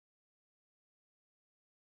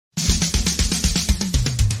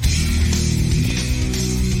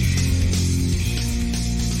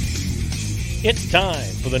It's time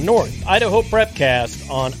for the North Idaho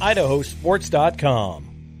Prepcast on idahosports.com.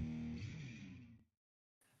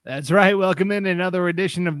 That's right. Welcome in another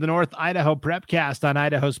edition of the North Idaho Prepcast on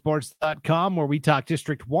idahosports.com, where we talk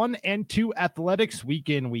District 1 and 2 athletics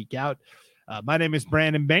week in, week out. My name is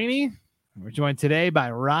Brandon Bainey. We're joined today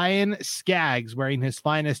by Ryan Skaggs, wearing his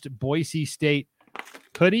finest Boise State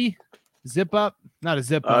hoodie. Zip up? Not a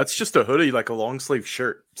zip up. It's just a hoodie, like a long sleeve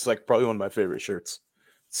shirt. It's like probably one of my favorite shirts.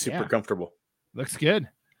 Super comfortable. Looks good.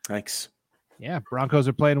 Thanks. Yeah, Broncos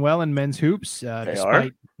are playing well in men's hoops,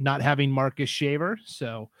 despite not having Marcus Shaver.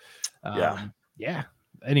 So, yeah.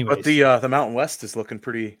 Anyways, but the Mountain West is looking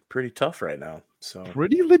pretty tough right now. So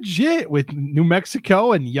pretty legit with New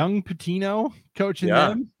Mexico and young Patino coaching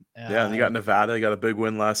them. And you got Nevada. You got a big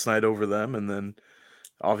win last night over them, and then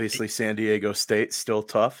obviously San Diego State still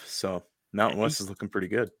tough. So Mountain West is looking pretty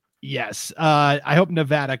good. Yes, I hope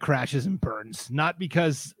Nevada crashes and burns. Not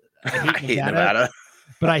because I hate Nevada,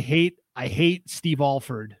 but I hate Steve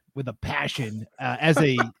Alford with a passion. As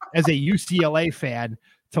a UCLA fan,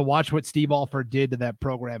 to watch what Steve Alford did to that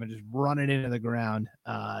program and just run it into the ground.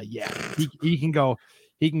 He can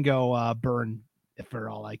go burn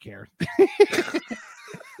for all I care.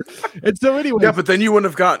 And so anyway, but then you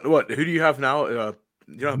wouldn't have gotten what? Who do you have now? You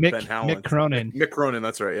don't have Ben Howland. Mick Cronin. Mick Cronin,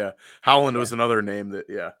 that's right. Yeah, Howland was another name that.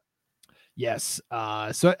 Yeah. Yes.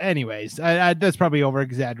 So anyways, I that's probably over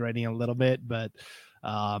exaggerating a little bit, but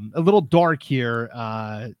a little dark here,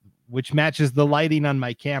 which matches the lighting on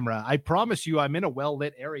my camera. I promise you I'm in a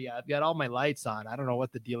well-lit area. I've got all my lights on. I don't know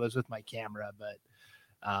what the deal is with my camera, but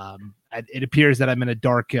it appears that I'm in a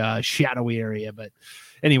dark, shadowy area. But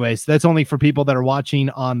anyways, that's only for people that are watching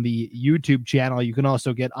on the YouTube channel. You can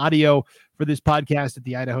also get audio for this podcast at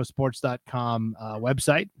the idahosports.com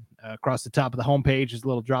website. Across the top of the homepage is a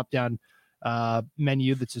little drop-down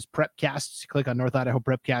menu that says Prepcasts. Click on North Idaho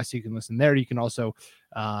Prepcast. You can listen there. You can also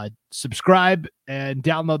subscribe and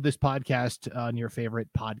download this podcast on your favorite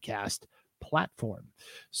podcast platform.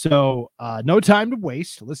 So no time to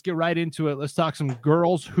waste. Let's get right into it. Let's talk some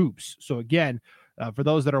girls hoops. So again, for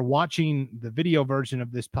those that are watching the video version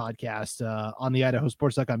of this podcast on the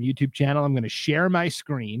idahosports.com YouTube channel, I'm going to share my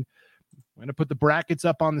screen. I'm going to put the brackets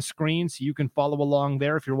up on the screen so you can follow along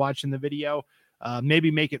there if you're watching the video. Maybe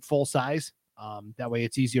make it full size. That way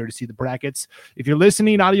it's easier to see the brackets. If you're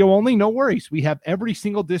listening audio only, no worries. We have every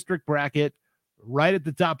single district bracket right at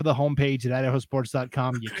the top of the homepage at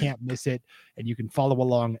idahosports.com. You can't miss it, and you can follow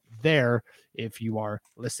along there if you are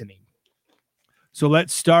listening. So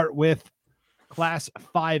let's start with Class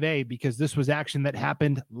 5A because this was action that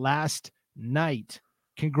happened last night.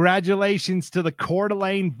 Congratulations to the Coeur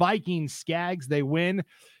d'Alene Vikings, Skaggs. They win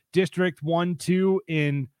District 1-2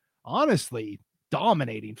 in, honestly,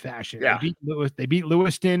 dominating fashion. Yeah. They beat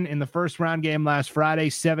Lewiston in the first round game last Friday,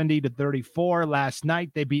 70-34. Last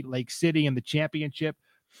night, they beat Lake City in the championship,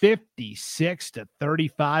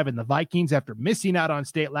 56-35. And the Vikings, after missing out on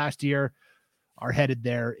state last year, are headed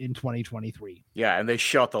there in 2023. Yeah, and they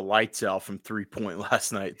shot the lights out from 3-point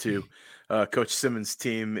last night, too. Coach Simmons'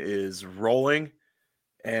 team is rolling,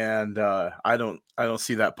 and I don't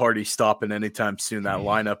see that party stopping anytime soon. That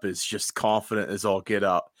lineup is just confident as all get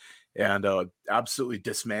up. And absolutely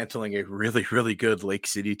dismantling a really, really good Lake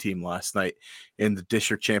City team last night in the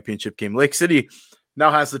district championship game. Lake City now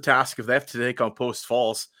has the task of they have to take on Post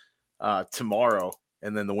Falls tomorrow,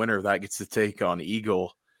 and then the winner of that gets to take on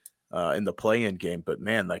Eagle in the play-in game. But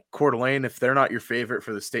man, like Coeur d'Alene, if they're not your favorite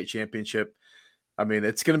for the state championship, I mean,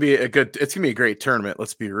 it's going to be a great tournament.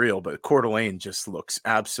 Let's be real. But Coeur d'Alene just looks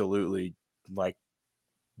absolutely like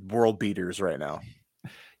world beaters right now.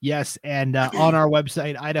 Yes, and on our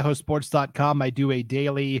website, idahosports.com, I do a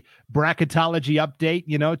daily bracketology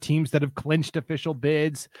update, teams that have clinched official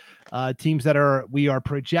bids, teams that we are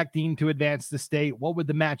projecting to advance the state. What would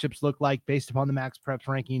the matchups look like based upon the Max Preps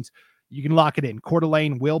rankings? You can lock it in. Coeur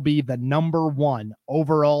d'Alene will be the number 1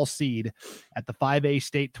 overall seed at the 5A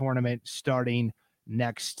state tournament starting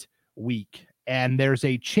next week. And there's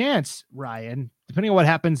a chance, Ryan, depending on what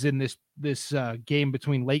happens in this game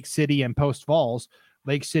between Lake City and Post Falls,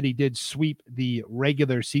 Lake City did sweep the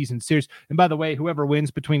regular season series. And by the way, whoever wins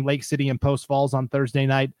between Lake City and Post Falls on Thursday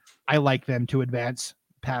night, I like them to advance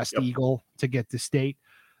past Eagle to get to state.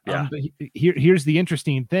 Yeah. But here's the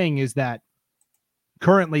interesting thing is that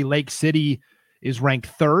currently Lake City is ranked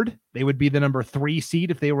 3rd. They would be the number 3 seed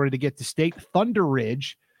if they were to get to state. Thunder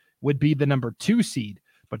Ridge would be the number 2 seed.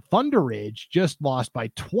 But Thunder Ridge just lost by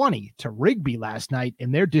 20 to Rigby last night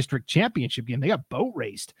in their district championship game. They got boat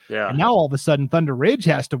raced. Yeah. And now all of a sudden Thunder Ridge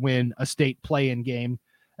has to win a state play-in game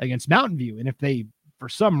against Mountain View. And if they, for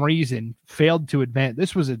some reason, failed to advance,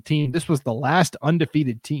 this was the last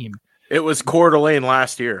undefeated team It was Coeur d'Alene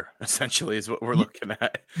last year, essentially, is what we're looking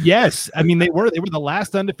at. Yes. I mean, they were the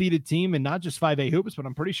last undefeated team in not just 5A hoops, but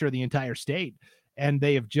I'm pretty sure the entire state. And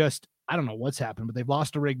they have just, I don't know what's happened, but they've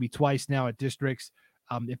lost to Rigby twice now at districts.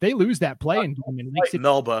 If they lose that play in Lake City,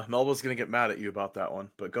 Melba's going to get mad at you about that one,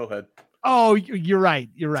 but go ahead. Oh, you're right.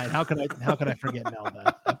 You're right. How could I forget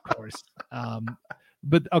Melba? Of course.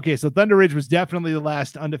 But okay, so Thunder Ridge was definitely the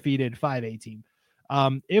last undefeated 5A team.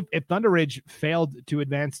 If Thunder Ridge failed to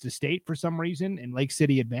advance to state for some reason and Lake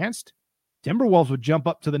City advanced, Timberwolves would jump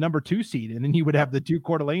up to the number 2 seed, and then you would have the 2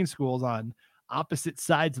 Coeur d'Alene schools on opposite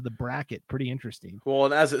sides of the bracket. Pretty interesting. Well,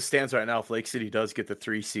 and as it stands right now, if Lake City does get the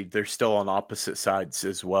 3 seed, they're still on opposite sides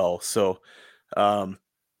as well. So,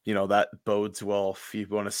 that bodes well if you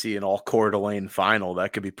want to see an all Coeur d'Alene final.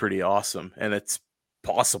 That could be pretty awesome, and it's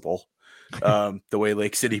possible the way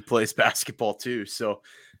Lake City plays basketball too. So,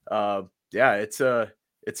 it's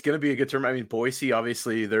going to be a good tournament. I mean, Boise,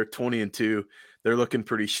 obviously, they're 20-2. They're looking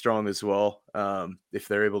pretty strong as well. If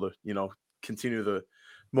they're able to, continue the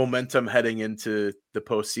momentum heading into the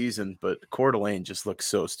postseason, but Coeur d'Alene just looks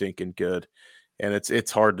so stinking good, and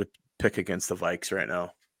it's hard to pick against the Vikes right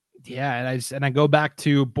now. Yeah, and I go back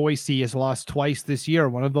to Boise has lost twice this year.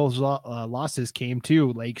 One of those losses came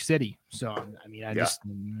to Lake City. So I mean, I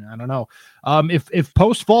don't know. If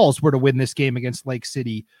Post Falls were to win this game against Lake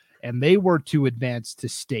City and they were to advance to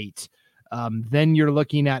state, then you're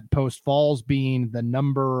looking at Post Falls being the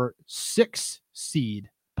number 6 seed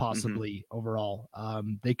possibly overall.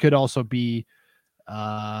 They could also be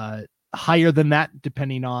higher than that,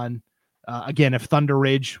 depending on, again, if Thunder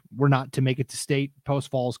Ridge were not to make it to state, Post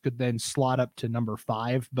Falls could then slot up to number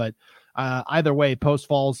 5. But either way, Post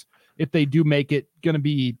Falls, if they do make it, going to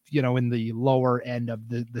be, in the lower end of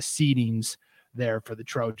the seedings there for the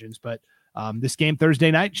Trojans. But this game Thursday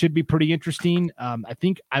night should be pretty interesting. I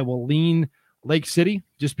think I will lean Lake City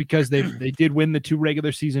just because they did win the 2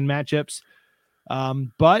 regular season matchups.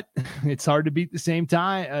 But it's hard to beat the same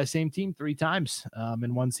team 3 times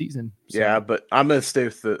in one season. So. Yeah, but I'm gonna stay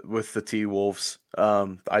with the T-Wolves.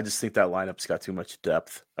 I just think that lineup's got too much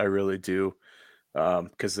depth. I really do,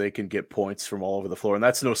 because they can get points from all over the floor, and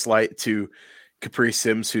that's no slight to Capri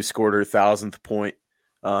Sims, who scored her 1,000th point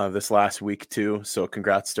this last week too. So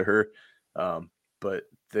congrats to her. But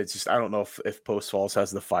it's just, I don't know if Post Falls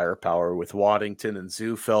has the firepower with Waddington and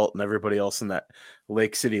Zufelt and everybody else in that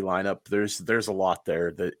Lake City lineup. There's a lot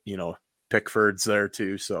there that, Pickford's there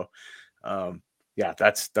too. So,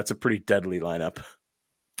 that's a pretty deadly lineup.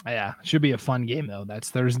 Yeah, should be a fun game though. That's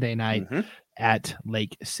Thursday night at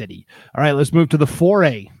Lake City. All right, let's move to the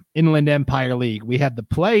 4A Inland Empire League. We had the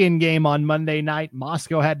play-in game on Monday night.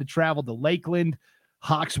 Moscow had to travel to Lakeland.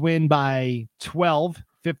 Hawks win by 12,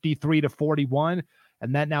 53-41.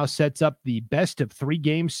 And that now sets up the best of 3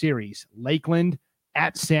 game series. Lakeland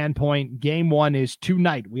at Sandpoint. Game 1 is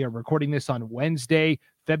tonight. We are recording this on Wednesday,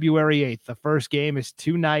 February 8th. The first game is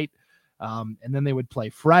tonight. And then they would play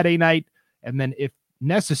Friday night. And then if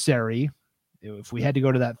necessary, if we had to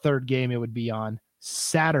go to that third game, it would be on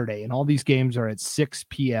Saturday. And all these games are at 6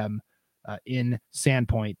 p.m. In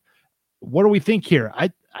Sandpoint. What do we think here?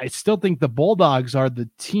 I still think the Bulldogs are the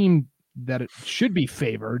team that it should be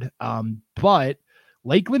favored. But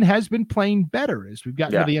Lakeland has been playing better as we've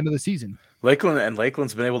gotten to the end of the season.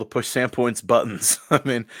 Lakeland's been able to push Sandpoint's buttons. I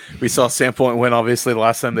mean, we saw Sandpoint win, obviously, the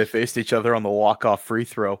last time they faced each other on the walk-off free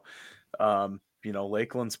throw.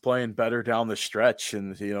 Lakeland's playing better down the stretch,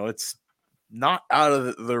 and, it's not out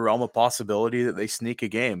of the realm of possibility that they sneak a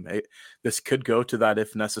game. This could go to that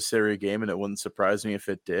if necessary game, and it wouldn't surprise me if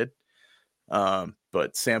it did.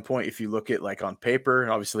 But Sandpoint, if you look at on paper,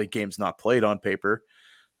 and obviously game's not played on paper,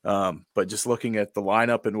 but just looking at the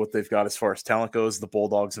lineup and what they've got as far as talent goes, the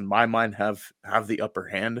Bulldogs in my mind have the upper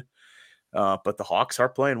hand. But the Hawks are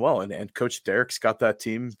playing well, and Coach Derek's got that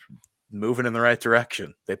team moving in the right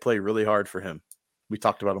direction. They play really hard for him. We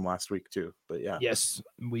talked about him last week too, but yeah. Yes,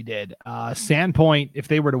 we did. Sandpoint, if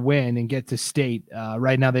they were to win and get to state,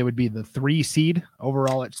 right now they would be the 3 seed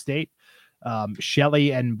overall at state.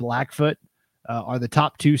 Shelley and Blackfoot are the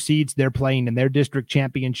top 2 seeds. They're playing in their district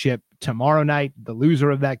championship tomorrow night. The loser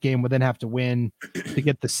of that game would then have to win to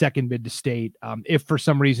get the second bid to state. If for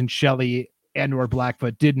some reason Shelley and or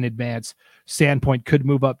Blackfoot didn't advance, Sandpoint could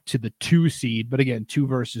move up to the 2 seed. But again, 2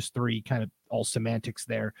 versus 3, kind of all semantics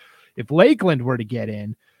there. If Lakeland were to get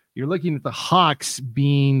in, you're looking at the Hawks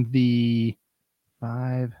being the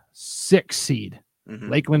 5, 6 seed.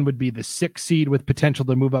 Lakeland would be the 6 seed with potential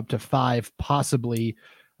to move up to 5, possibly,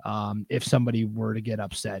 if somebody were to get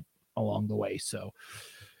upset along the way. So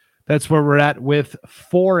that's where we're at with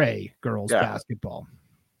 4A girls basketball.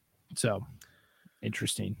 So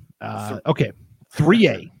interesting. Okay.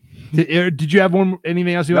 3A. Did you have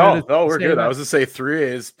anything else you No, wanted to no, we're say good. I about? was gonna say 3A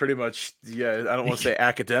is pretty much, yeah, I don't want to say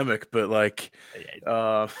academic, but like you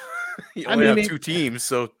I only mean, have 2 teams,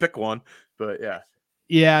 so pick one. But yeah.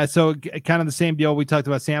 yeah. So kind of the same deal. We talked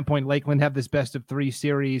about Sandpoint, Lakeland have this best of 3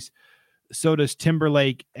 series. So does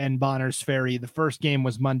Timberlake and Bonners Ferry. The first game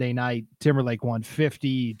was Monday night. Timberlake won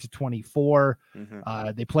 50-24.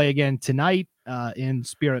 They play again tonight in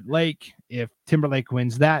Spirit Lake. If Timberlake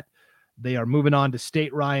wins that, they are moving on to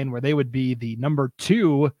State Ryan, where they would be the number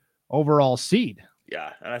 2 overall seed.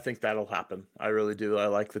 Yeah, and I think that'll happen. I really do. I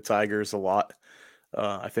like the Tigers a lot.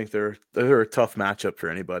 I think they're a tough matchup for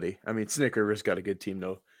anybody. I mean, Snake River's got a good team,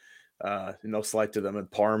 no slight to them, and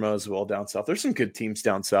Parma as well down south. There's some good teams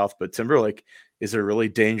down south, but Timberlake is a really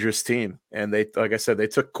dangerous team. And they, like I said, they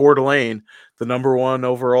took Coeur d'Alene, the number 1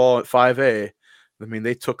 overall at 5A. I mean,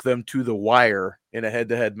 they took them to the wire in a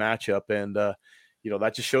head-to-head matchup, and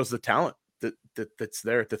that just shows the talent that's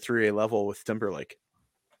there at the 3A level with Timberlake.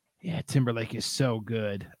 Yeah, Timberlake is so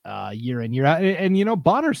good year in, year out. And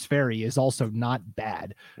Bonners Ferry is also not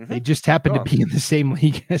bad. They just happen to be in the same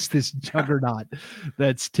league as this juggernaut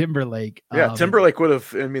that's Timberlake. Yeah, Timberlake would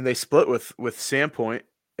have, I mean, they split with Sandpoint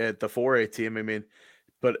at the 4A team. I mean,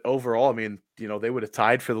 but overall, I mean, they would have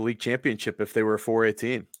tied for the league championship if they were a 4A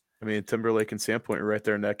team. I mean, Timberlake and Sandpoint are right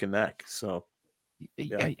there neck and neck. So,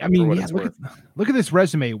 yeah, I mean, look at this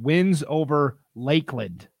resume. Wins over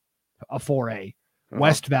Lakeland, a 4A.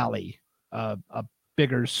 West Valley, a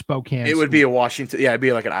bigger Spokane. It would be a Washington. Yeah, it'd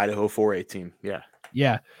be like an Idaho 4A team. Yeah.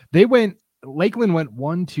 Yeah. Lakeland went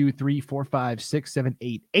 1, 2, 3, 4, 5, 6, 7,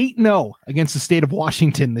 8, 8-0 against the state of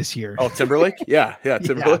Washington this year. Oh, Timberlake? Yeah.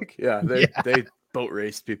 Timberlake. Yeah. They boat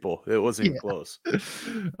raced people. It wasn't even close.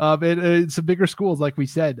 It's some bigger schools, like we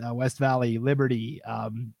said, West Valley, Liberty,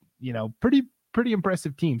 pretty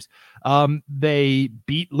impressive teams. They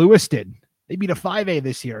beat Lewiston. They beat a 5A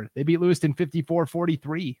this year. They beat Lewiston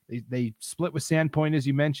 54-43. They split with Sandpoint, as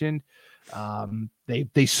you mentioned.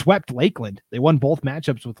 They swept Lakeland. They won both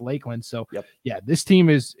matchups with Lakeland. So yeah, this team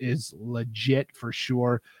is legit for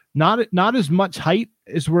sure. Not as much height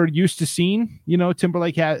as we're used to seeing.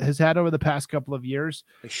 Timberlake has had over the past couple of years.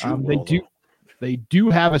 They do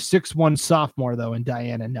have a 6'1" sophomore, though, in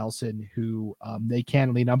Diana Nelson, who they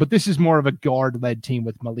can lean on. But this is more of a guard-led team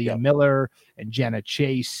with Malia Miller and Jenna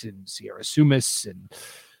Chase and Sierra Sumis.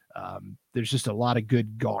 And there's just a lot of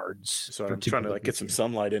good guards. So I'm trying to get some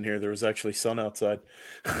sunlight in here. There was actually sun outside.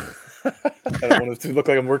 I don't want it to look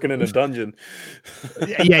like I'm working in a dungeon.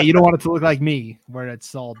 Yeah, you don't want it to look like me, where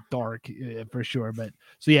it's all dark for sure. But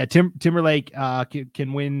so, yeah, Timberlake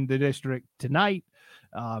can win the district tonight.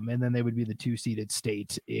 And then they would be the 2-seeded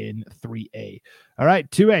state in 3A. All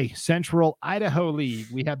right, 2A, Central Idaho League.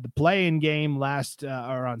 We had the play-in game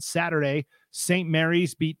on Saturday. St.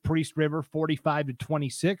 Mary's beat Priest River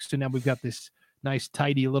 45-26. So now we've got this nice,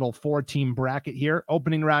 tidy little 4-team bracket here.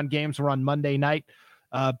 Opening round games were on Monday night.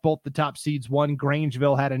 Both the top seeds won.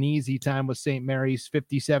 Grangeville had an easy time with St. Mary's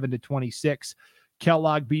 57-26.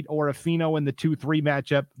 Kellogg beat Orofino in the 2-3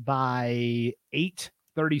 matchup by 8,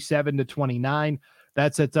 37-29.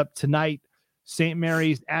 That sets up tonight. St.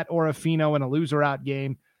 Mary's at Orofino in a loser-out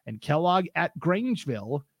game, and Kellogg at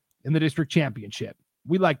Grangeville in the district championship.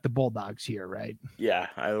 We like the Bulldogs here, right? Yeah,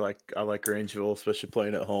 I like Grangeville, especially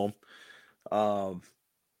playing at home.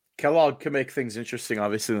 Kellogg can make things interesting,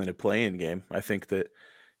 obviously, in a play-in game. I think that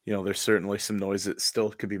there's certainly some noise that still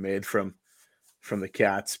could be made from the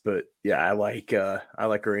Cats, but yeah, I like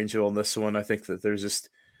Grangeville in this one. I think that there's just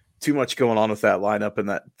too much going on with that lineup and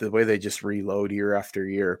that the way they just reload year after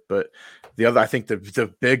year. But I think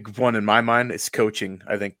the big one in my mind is coaching.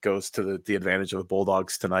 I think goes to the advantage of the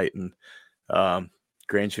Bulldogs tonight, and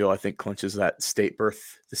Grangeville I think clinches that state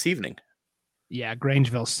berth this evening. Yeah,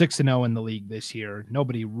 Grangeville 6-0 in the league this year.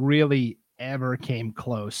 Nobody really ever came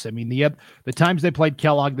close. I mean, the times they played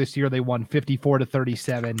Kellogg this year, they won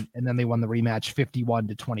 54-37, and then they won the rematch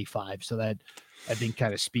 51-25. So that, I think,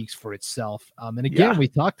 kind of speaks for itself. And again, we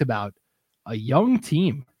talked about a young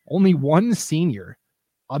team, only one senior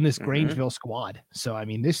on this Grangeville squad. So, I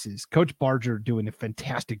mean, this is Coach Barger doing a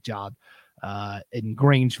fantastic job in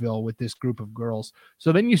Grangeville with this group of girls.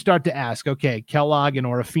 So then you start to ask, okay, Kellogg and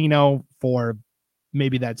Orofino for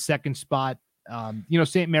maybe that second spot.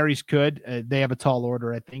 St. Mary's could. They have a tall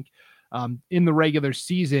order, I think. In the regular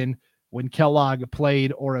season, when Kellogg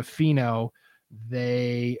played Orofino,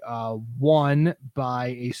 they won by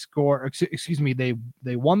a score. Excuse me. They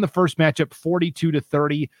won the first matchup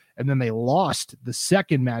 42-30, and then they lost the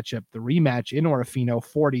second matchup, the rematch in Orofino,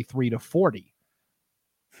 43-40.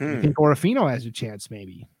 I think Orofino has a chance,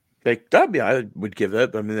 maybe. I would give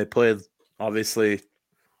that. I mean, they played obviously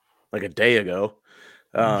like a day ago.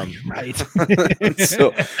 Right.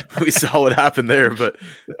 So we saw what happened there, but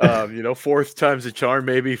fourth time's a charm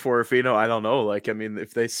maybe for Orfino. I don't know. Like, I mean,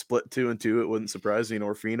 if they split 2-2, it wouldn't surprise me. And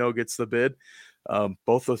Orfino gets the bid.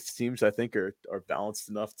 Both those teams, I think, are balanced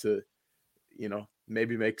enough to,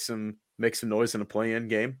 maybe make some noise in a play-in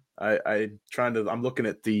game. I'm looking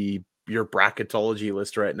at your bracketology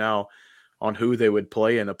list right now on who they would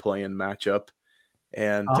play in a play-in matchup.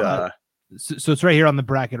 And so it's right here on the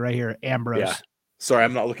bracket right here, Ambrose. Yeah. Sorry,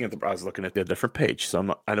 I'm not looking at I was looking at the different page,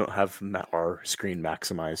 so I don't have our screen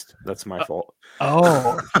maximized. That's my fault.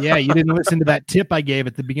 Oh, yeah, you didn't listen to that tip I gave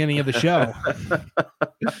at the beginning of the show.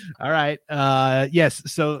 All right. Yes,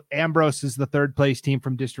 so Ambrose is the third place team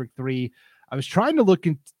from District 3. I was trying to look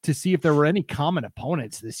to see if there were any common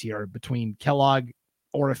opponents this year between Kellogg,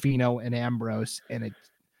 Orofino, and Ambrose, and it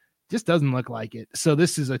just doesn't look like it. So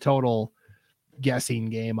this is a total guessing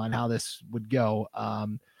game on how this would go.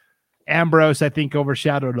 Ambrose, I think,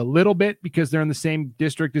 overshadowed a little bit because they're in the same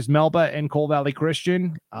district as Melba and Coal Valley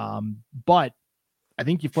Christian. But I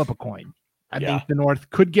think you flip a coin. I think the North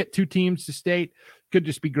could get 2 teams to state. Could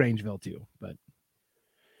just be Grangeville too, but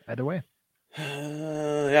either way.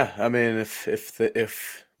 Yeah, I mean,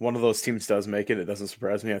 if one of those teams does make it, it doesn't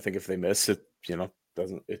surprise me. I think if they miss it,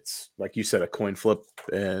 doesn't. It's like you said, a coin flip.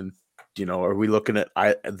 And are we looking at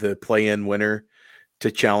the play-in winner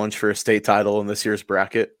to challenge for a state title in this year's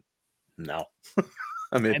bracket? No.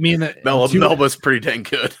 I mean Melba's pretty dang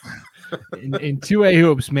good. in 2A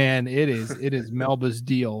hoops, man, it is Melba's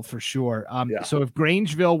deal for sure. So if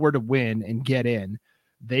Grangeville were to win and get in,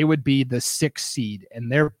 they would be the 6th seed,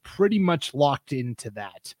 and they're pretty much locked into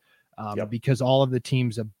that because all of the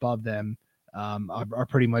teams above them are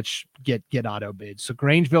pretty much get auto bids. So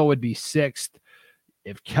Grangeville would be 6th.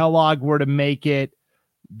 If Kellogg were to make it,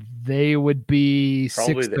 they would be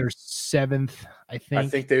probably 6th or 7th, I think. I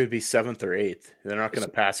think they would be 7th or 8th. They're not going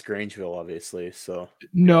to pass Grangeville, obviously. So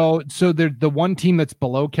no, so they're the one team that's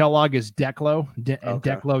below Kellogg is Declo, and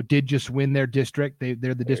Declo did just win their district.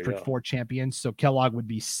 They're the District 4 champions. So Kellogg would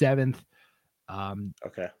be 7th.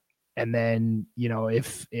 Okay. And then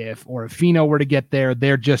if Orofino were to get there,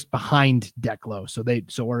 they're just behind Declo. So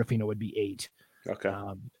Orofino would be 8. Okay.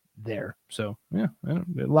 There. So a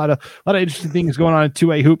lot of interesting things going on in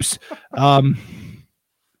 2A hoops.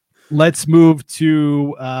 Let's move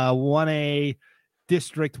to 1A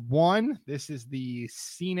District 1. This is the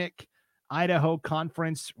Scenic Idaho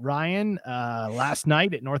Conference. Ryan, last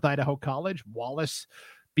night at North Idaho College, Wallace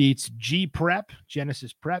beats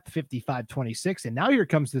Genesis Prep 55-26. And now here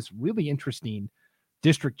comes this really interesting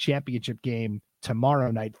district championship game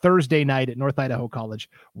tomorrow night, Thursday night at North Idaho College.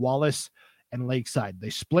 Wallace and Lakeside. They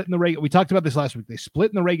split in the regular. We talked about this last week. They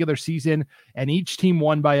split in the regular season, and each team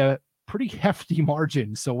won by a pretty hefty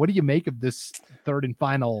margin. So, what do you make of this third and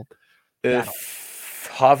final battle?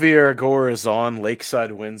 If Javier Gore is on,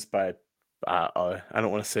 Lakeside wins by I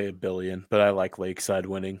don't want to say $1 billion, but I like Lakeside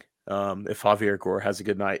winning. If Javier Gore has a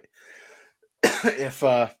good night,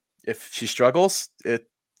 if she struggles, it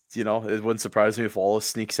wouldn't surprise me if Wallace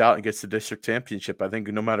sneaks out and gets the district championship. I think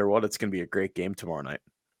no matter what, it's going to be a great game tomorrow night.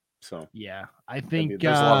 So yeah, I think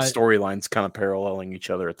there's a lot of storylines kind of paralleling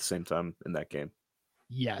each other at the same time in that game.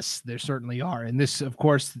 Yes, there certainly are. And this, of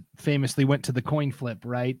course, famously went to the coin flip,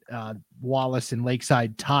 right? Wallace and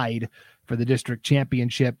Lakeside tied for the district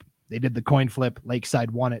championship. They did the coin flip.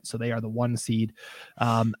 Lakeside won it, so they are the 1 seed.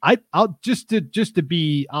 I'll just to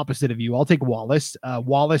be opposite of you, I'll take Wallace.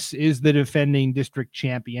 Wallace is the defending district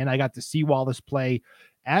champion. I got to see Wallace play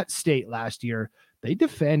at state last year. They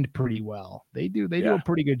defend pretty well. They do a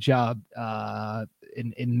pretty good job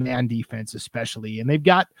in man defense, especially. And they've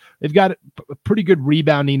got pretty good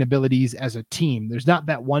rebounding abilities as a team. There's not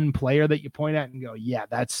that one player that you point at and go, yeah,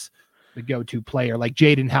 that's the go-to player like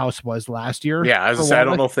Jaden House was last year. Yeah, as I said, I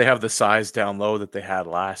don't know if they have the size down low that they had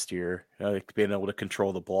last year, like being able to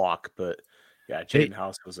control the block. But yeah, Jaden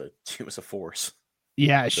House was a force.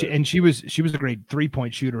 Yeah, she was a great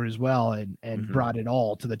 3-point shooter as well, and brought it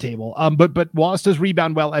all to the table. But Wallace does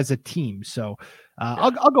rebound well as a team, so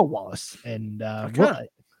I'll go Wallace. And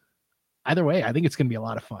either way, I think it's going to be a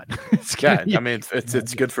lot of fun. I mean,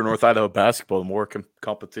 it's good for North Idaho basketball. The more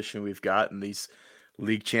competition we've got in these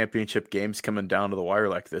league championship games coming down to the wire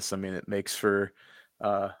like this, I mean, it makes for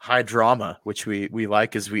high drama, which we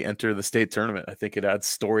like as we enter the state tournament. I think it adds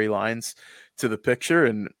storylines to the picture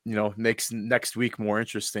and makes next week more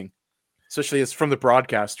interesting, especially as from the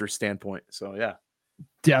broadcaster standpoint. So yeah,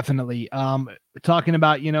 definitely. Talking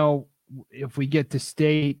about if we get to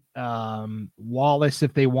state, Wallace,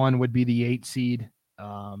 if they won, would be the 8 seed,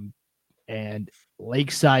 and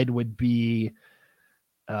Lakeside would be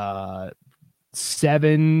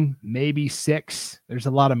 7, maybe 6. There's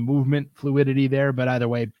a lot of movement fluidity there, but either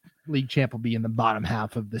way, league champ will be in the bottom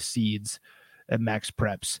half of the seeds at Max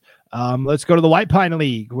Preps. Let's go to the White Pine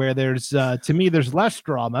League, where there's to me there's less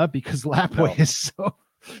drama because Lapway is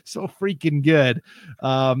so freaking good.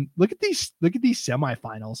 Look at these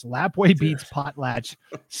semifinals. Lapway beats Potlatch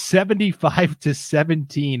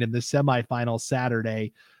 75-17 in the semifinal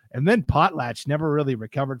Saturday, and then Potlatch never really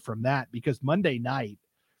recovered from that because Monday night.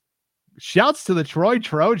 Shouts to the Troy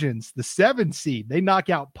Trojans, the 7 seed. They knock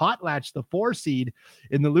out Potlatch, the 4 seed,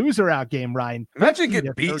 in the loser out game, Ryan. Imagine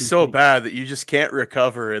getting beat so bad that you just can't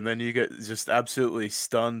recover, and then you get just absolutely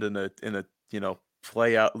stunned in a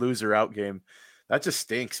loser out game. That just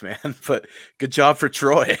stinks, man. But good job for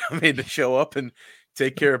Troy. I mean, to show up and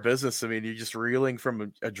take care of business. I mean, you're just reeling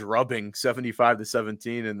from a drubbing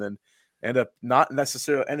 75-17, and then end up not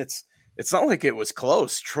necessarily. And it's not like it was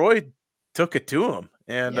close. Troy took it to him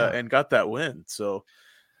and got that win. So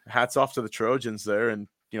hats off to the Trojans there. And,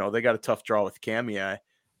 they got a tough draw with Kamei,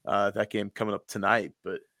 that game coming up tonight,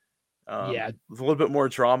 but a little bit more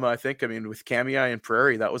drama, I think. I mean, with Kamei and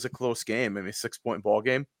Prairie, that was a close game. I mean, 6-point ball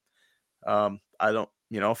game. I don't,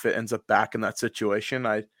 if it ends up back in that situation,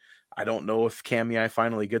 I don't know if Kamei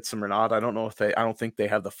finally gets them or not. I don't think they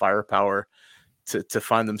have the firepower to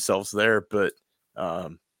find themselves there, but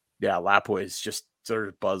Lapway is just,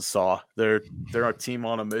 they're buzzsaw. They're a team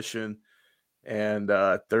on a mission, and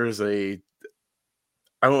there's I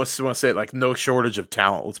don't want to say it, like, no shortage of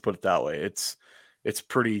talent. Let's put it that way. It's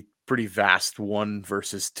pretty vast, 1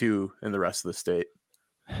 versus 2 in the rest of the state.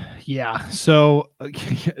 Yeah. So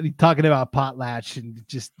talking about Potlatch and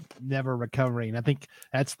just never recovering, I think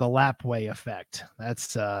that's the Lapway effect.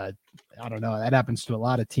 That's I don't know. That happens to a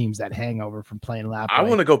lot of teams, that hangover from playing Lapway. I'm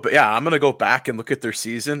going to go back and look at their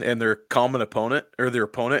season and their common opponent or their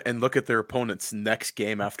opponent and look at their opponent's next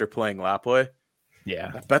game after playing Lapway.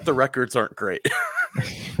 Yeah. I bet the records aren't great.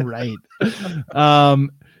 Right.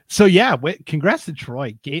 So congrats to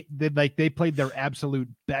Troy. They played their absolute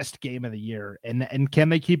best game of the year, and can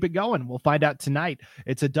they keep it going? We'll find out tonight.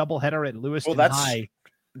 It's a doubleheader at Lewiston High.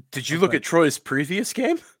 Did you look at Troy's previous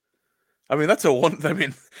game? I mean, that's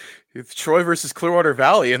it's Troy versus Clearwater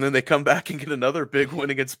Valley, and then they come back and get another big win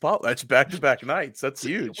against Potlatch back-to-back nights. That's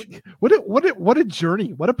huge. What a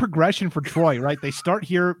journey. What a progression for Troy, right? They start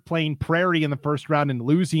here playing Prairie in the first round and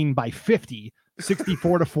losing by 50,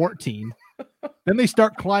 64-14. Then they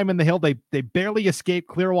start climbing the hill. They barely escape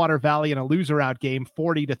Clearwater Valley in a loser out game,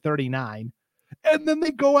 40-39. And then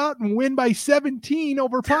they go out and win by 17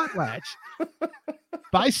 over Potlatch.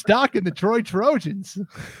 Buy stock in the Troy Trojans.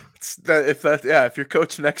 If you're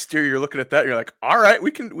coach next year, you're looking at that, you're like, all right,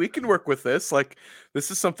 we can work with this. Like,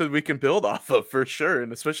 this is something we can build off of for sure.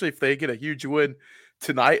 And especially if they get a huge win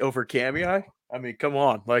tonight over Kamei. I mean, come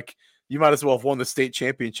on. Like, you might as well have won the state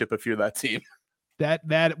championship if you're that team.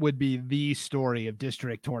 That would be the story of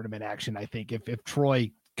district tournament action, I think, if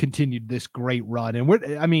Troy continued this great run. And we're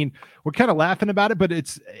kind of laughing about it, but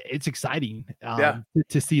it's exciting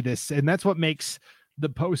to see this. And that's what makes the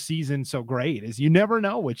postseason so great, is you never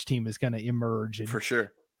know which team is going to emerge. And, for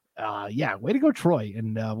sure. Way to go, Troy.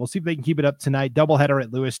 And we'll see if they can keep it up tonight. Doubleheader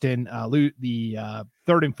at Lewiston, the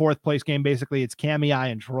third and fourth place game. Basically, it's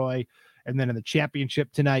Kamei and Troy. And then in the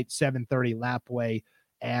championship tonight, 7:30, Lapway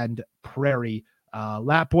and Prairie.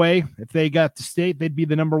 Lapway, if they got to state, they'd be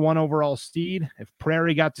the number 1 overall seed. If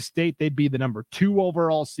Prairie got to state, they'd be the number 2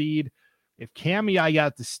 overall seed. If Kamei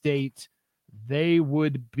got to state, they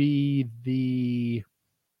would be the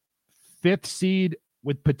 5th seed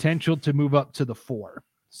with potential to move up to the 4.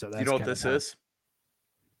 So that's, you know what this is?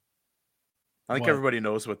 I think everybody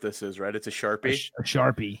knows what this is, right? It's a Sharpie. A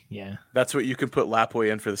Sharpie, yeah. That's what you can put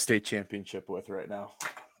Lapway in for the state championship with right now. I'm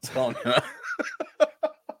telling you.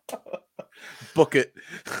 Book it.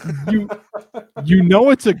 You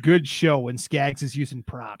know it's a good show when Skaggs is using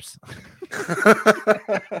props.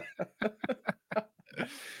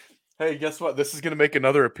 Hey, guess what? This is going to make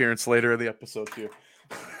another appearance later in the episode too.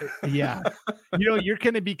 Yeah. You're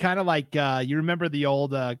going to be kind of like, you remember the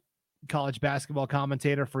old college basketball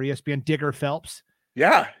commentator for ESPN, Digger Phelps?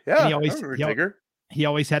 Yeah. He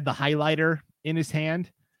always had the highlighter in his hand,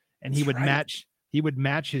 and he would match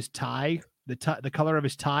his tie. The color of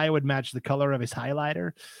his tie would match the color of his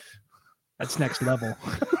highlighter. That's next level.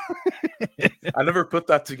 I never put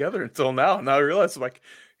that together until now. Now I realize, I'm like,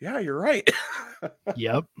 yeah, you're right.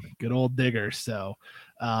 Yep. Good old Digger. So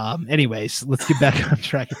anyways, let's get back on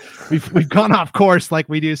track. We've gone off course like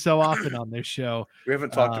we do so often on this show. We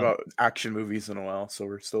haven't talked about action movies in a while, so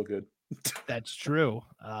we're still good. That's true.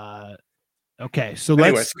 Okay, so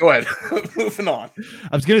Anyways, go ahead. Moving on.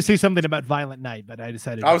 I was going to say something about Violent Night, but I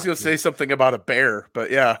decided I was going to say something about a bear,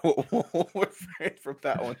 but yeah, we'll refrain from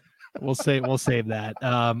that one. We'll save that.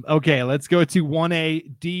 Okay, let's go to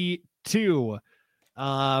 1A D2.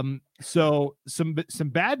 So some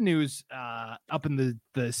bad news up in the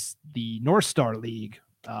North Star League,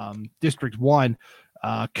 District 1.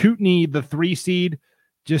 Kootenai, the 3 seed,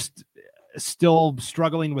 just still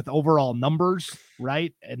struggling with overall numbers,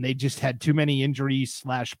 right? And they just had too many injuries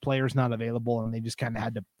 / players not available, and they just kind of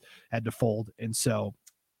had to fold. And so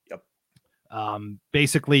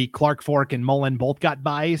basically Clark Fork and Mullen both got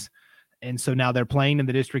buys, and so now they're playing in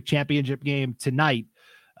the district championship game tonight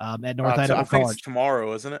at North Idaho College. It's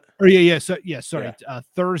tomorrow, isn't it? Or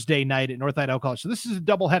Thursday night at North Idaho College. So this is a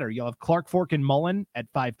doubleheader. You'll have Clark Fork and Mullen at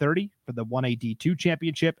 5:30 for the 1AD2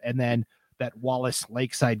 championship, and then that Wallace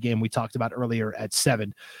Lakeside game we talked about earlier at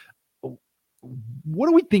 7. What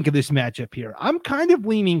do we think of this matchup here? I'm kind of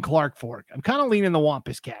leaning Clark Fork. I'm kind of leaning the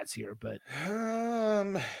Wampus Cats here, but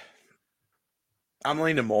I'm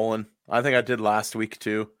leaning Mullen. I think I did last week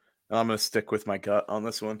too. And I'm going to stick with my gut on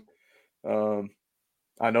this one.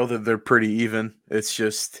 I know that they're pretty even. It's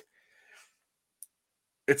just,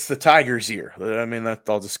 it's the Tigers' year. I mean,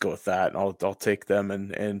 I'll just go with that. I'll take them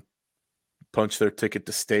and punch their ticket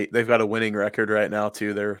to state. They've got a winning record right now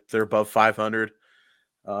too. They're above 500.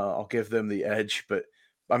 I'll give them the edge, but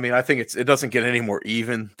I mean, I think it doesn't get any more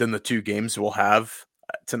even than the 2 games we'll have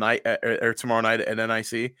tonight or tomorrow night at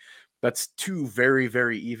NIC. That's 2 very,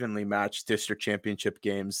 very evenly matched district championship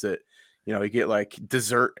games that, you get like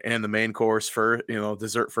dessert and the main course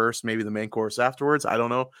dessert first, maybe the main course afterwards. I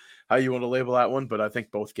don't know how you want to label that one, but I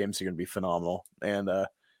think both games are going to be phenomenal. And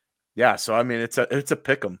so I mean, it's a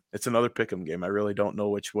pick'em. It's another pick'em game. I really don't know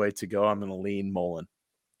which way to go. I'm going to lean Mullen.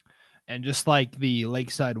 And just like the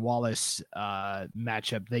Lakeside Wallace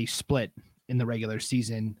matchup, they split in the regular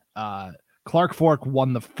season. Clark Fork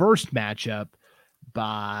won the first matchup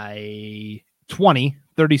by 20,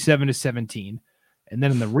 37-17. And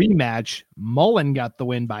then in the rematch, Mullen got the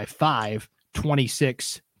win by 5,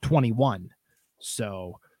 26-21.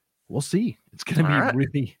 So we'll see. It's going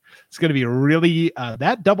to be really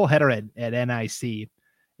that doubleheader at NIC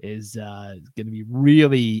is going to be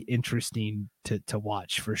really interesting to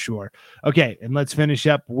watch for sure. Okay, and let's finish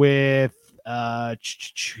up with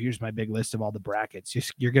here's my big list of all the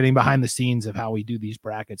brackets. You're getting behind the scenes of how we do these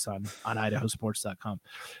brackets on idahosports.com.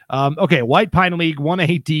 Okay, White Pine League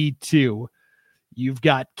 1AD2. You've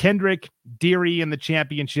got Kendrick, Deary in the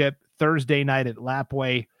championship Thursday night at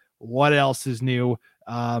Lapway. What else is new?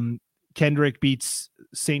 Kendrick beats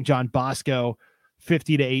St. John Bosco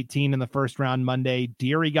 50-18 in the first round Monday.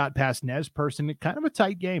 Deary got past Nez Perce in kind of a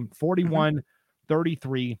tight game,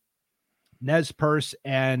 41-33. Nez Perce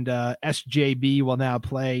and SJB will now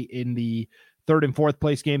play in the 3rd and 4th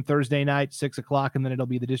place game Thursday night, 6:00, and then it'll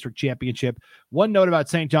be the district championship. One note about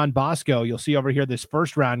St. John Bosco, you'll see over here this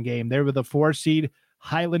first round game. They were the 4 seed.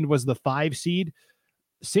 Highland was the 5 seed.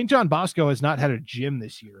 St. John Bosco has not had a gym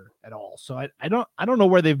this year at all. So I don't know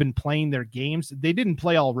where they've been playing their games. They didn't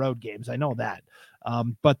play all road games. I know that.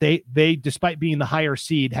 But they, despite being the higher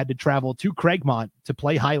seed, had to travel to Craigmont to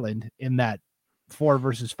play Highland in that 4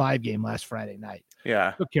 versus 5 game last Friday night.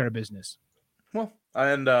 Yeah. Took care of business. Well,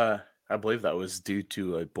 and I believe that was due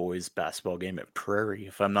to a boys basketball game at Prairie,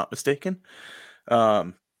 if I'm not mistaken.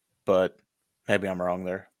 But maybe I'm wrong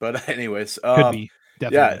there. But anyways, could be.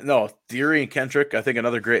 Definitely. Yeah, no, Deary and Kendrick, I think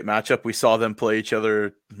another great matchup. We saw them play each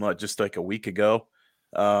other just like a week ago.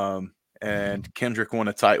 And Kendrick won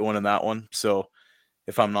a tight one in that one. So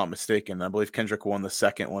if I'm not mistaken, I believe Kendrick won the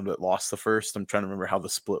second one, but lost the first. I'm trying to remember how the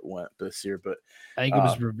split went this year, but I think it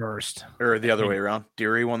was reversed. Or the other way around.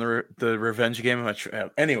 Deary won the revenge game.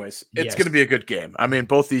 Anyways, it's going to be a good game. I mean,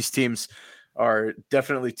 both these teams are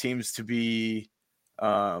definitely teams to be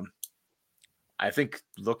I think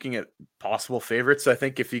looking at possible favorites, I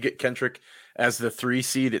think if you get Kendrick as the 3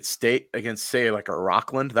 seed at state against, say, like a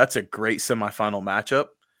Rockland, that's a great semifinal matchup.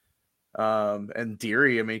 And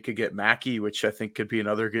Deary, I mean, could get Mackey, which I think could be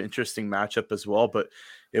another interesting matchup as well. But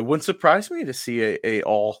it wouldn't surprise me to see a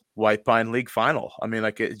all White Pine League final. I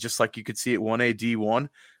mean, just like you could see it 1AD1,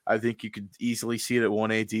 I think you could easily see it at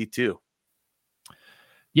 1AD2.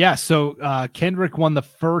 Yeah, so Kendrick won the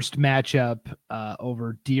first matchup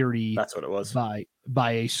over Deary. That's what it was. By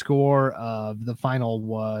a score of, the final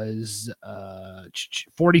was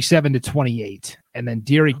 47-28. And then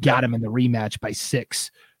Deary got him in the rematch by 6,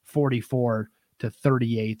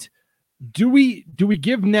 44-38. Do we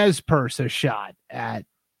give Nez Perce a shot at,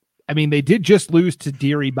 I mean, they did just lose to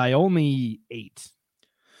Deary by only 8.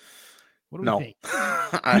 What do we No, think?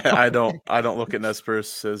 I don't look at Nez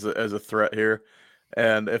Perce as a threat here.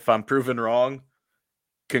 And if I'm proven wrong,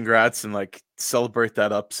 congrats and like celebrate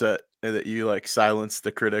that upset and that you like silence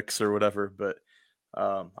the critics or whatever. But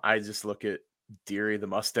I just look at Deary. The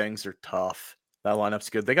Mustangs are tough. That lineup's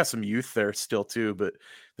good. They got some youth there still too, but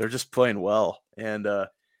they're just playing well. And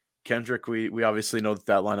Kendrick, we obviously know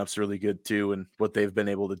that lineup's really good too, and what they've been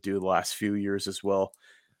able to do the last few years as well.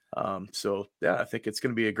 So yeah, I think it's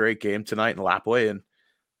going to be a great game tonight in Lapway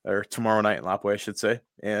or tomorrow night in Lapway, I should say,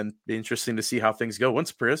 and be interesting to see how things go. Wouldn't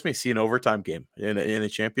surprise me to see an overtime game in a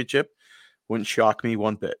championship. Wouldn't shock me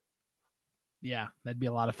one bit. Yeah, that'd be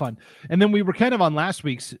a lot of fun. And then we were kind of on last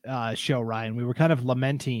week's show, Ryan. We were kind of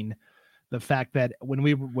lamenting the fact that when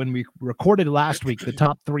we recorded last week, the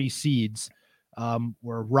top 3 seeds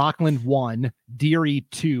were Rockland 1, Deary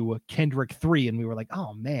 2, Kendrick 3, and we were like,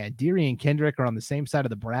 oh man, Deary and Kendrick are on the same side of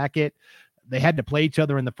the bracket. They had to play each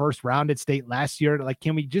other in the first round at state last year. Like,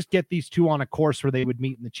 can we just get these two on a course where they would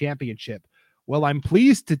meet in the championship? Well, I'm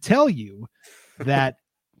pleased to tell you that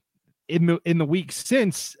in the week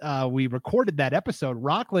since we recorded that episode,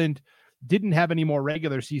 Rockland didn't have any more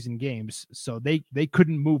regular season games, so they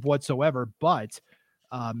couldn't move whatsoever. But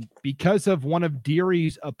because of one of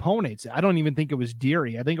Deary's opponents, I don't even think it was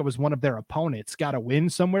Deary, I think it was one of their opponents, got a win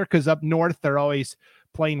somewhere, because up north they're always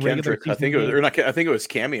playing regular Kendrick, season I think games. it was, or not, I think it was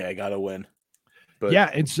Cammy. I got a win. But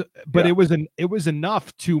yeah, it was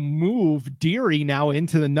enough to move Deary now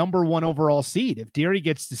into the number 1 overall seed. If Deary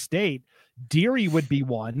gets to state, Deary would be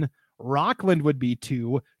 1, Rockland would be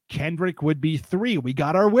 2, Kendrick would be 3. We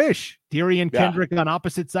got our wish. Deary and Kendrick on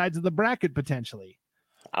opposite sides of the bracket potentially.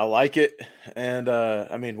 I like it. And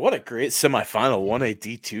I mean, what a great semifinal 1A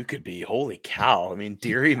D2 could be. Holy cow. I mean,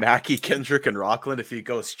 Deary, Mackey, Kendrick, and Rockland, if he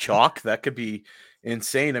goes chalk, that could be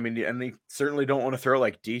insane. I mean, and they certainly don't want to throw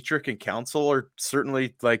like Dietrich and Council are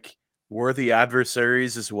certainly like worthy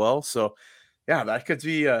adversaries as well. So yeah, that could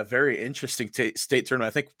be a very interesting state tournament.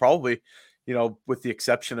 I think probably, with the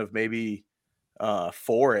exception of maybe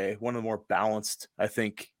 4A, one of the more balanced, I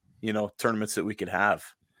think, tournaments that we could have.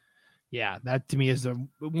 Yeah, that to me is the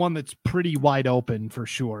one that's pretty wide open for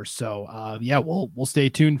sure. So yeah, we'll stay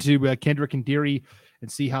tuned to Kendrick and Deary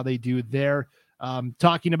and see how they do there.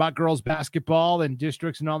 Talking about girls basketball and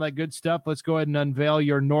districts and all that good stuff, let's go ahead and unveil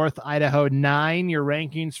your North Idaho 9, your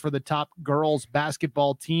rankings for the top girls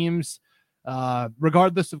basketball teams,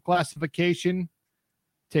 regardless of classification.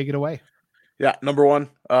 Take it away. Yeah, number 1,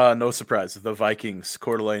 no surprise, the Vikings.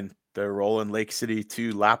 Coeur d'Alene, they're rolling. Lake City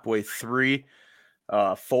 2, Lapway 3.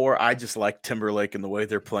 4, I just like Timberlake and the way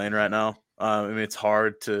they're playing right now. I mean, it's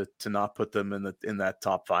hard to not put them in that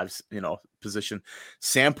top 5, position.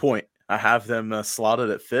 Sandpoint, I have them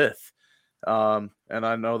slotted at 5th. And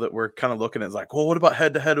I know that we're kind of looking at like, well, what about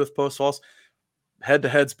head-to-head with Post Falls?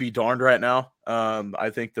 Head-to-heads be darned right now.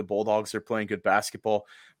 I think the Bulldogs are playing good basketball.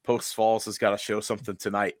 Post Falls has got to show something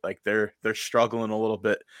tonight. Like they're struggling a little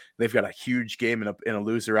bit. They've got a huge game in a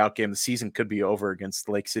loser out game. The season could be over against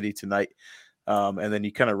Lake City tonight. And then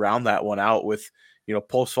you kind of round that one out with,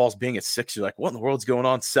 Post Falls being at 6. You're like, what in the world's going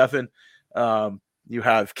on? 7. You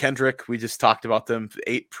have Kendrick. We just talked about them.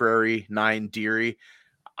 8 Prairie, 9 Deary.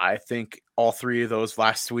 I think all 3 of those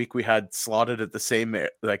last week we had slotted at the same,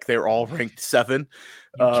 like they were all ranked 7.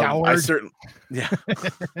 Coward. Yeah,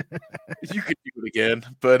 you could do it again,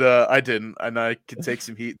 but I didn't, and I could take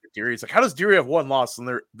some heat. Deary's like, how does Deary have 1 loss and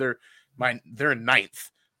they're in 9th?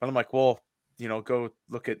 And I'm like, well, go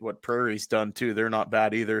look at what Prairie's done too. They're not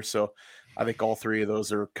bad either. So I think all 3 of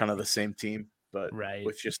those are kind of the same team, but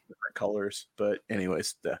with just different colors. But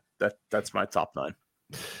anyways, that's my top 9.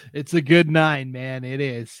 It's a good 9, man. It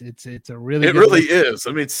is. It's a really. It really is.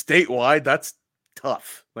 I mean, statewide, that's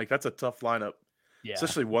tough. Like that's a tough lineup. Yeah.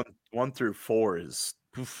 Especially 1 through 4 is.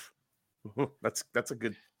 Oof. That's a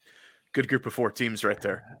good group of 4 teams right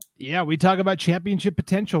there. Yeah, we talk about championship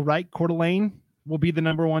potential, right? Coeur d'Alene will be the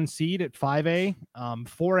number 1 seed at 5A.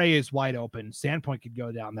 4A is wide open. Sandpoint could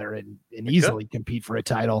go down there and easily compete for a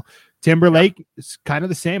title. Timberlake is kind of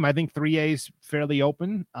the same. I think 3A is fairly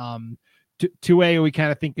open. 2A we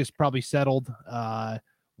kind of think is probably settled. 1A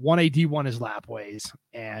D1 is Lapways,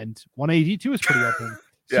 and 1A D2 is pretty open.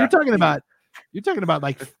 So you're talking about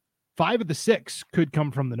like 5 of the 6 could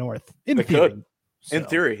come from the north. In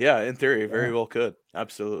theory, very well could.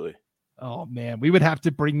 Absolutely. Oh man, we would have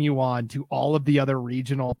to bring you on to all of the other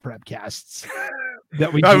regional prepcasts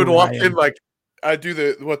that we. I would walk in like I do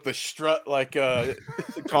the strut like Conor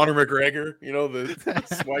McGregor, the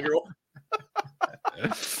swagger.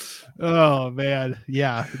 Oh man,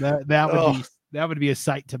 yeah, that would be a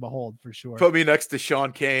sight to behold for sure. Put me next to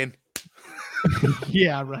Sean Kane.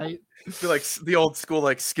 Yeah, right. feel like the old school,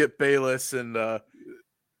 like Skip Bayless and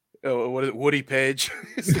Woody Page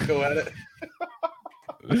used to go at it.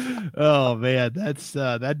 Oh man,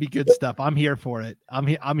 that'd be good stuff. I'm here for it.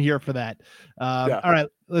 I'm here for that. Yeah. All right,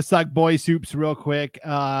 let's talk boys hoops real quick.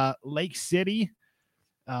 Lake City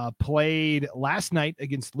played last night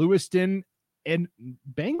against Lewiston, and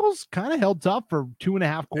Bengals kind of held tough for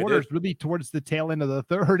 2.5 quarters, really towards the tail end of the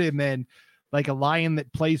third, and then like a lion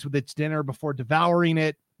that plays with its dinner before devouring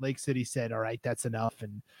it, Lake City said, "All right, that's enough,"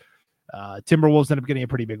 and Timberwolves ended up getting a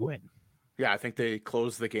pretty big win. Yeah, I think they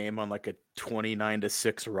closed the game on like a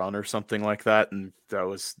 29-6 run or something like that, and that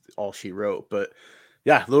was all she wrote. But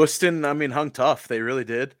yeah, Lewiston, I mean, hung tough. They really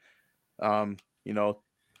did.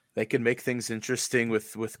 They can make things interesting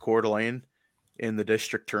with Coeur d'Alene in the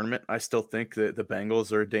district tournament. I still think that the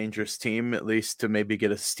Bengals are a dangerous team, at least to maybe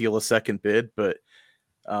steal a second bid. But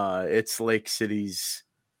it's Lake City's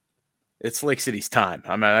time.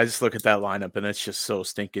 I mean, I just look at that lineup and it's just so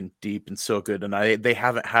stinking deep and so good. And they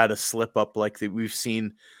haven't had a slip up like that we've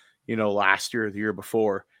seen, last year or the year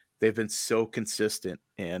before. They've been so consistent,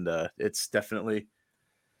 and it's definitely,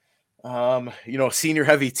 a senior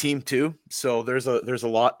heavy team too. So there's a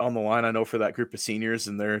lot on the line, I know, for that group of seniors,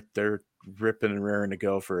 and they're ripping and raring to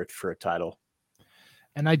go for a title.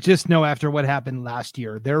 And I just know after what happened last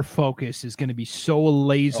year, their focus is going to be so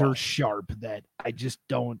laser sharp that I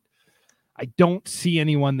don't see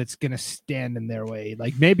anyone that's going to stand in their way.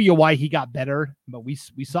 Like maybe Hawaii got better, but we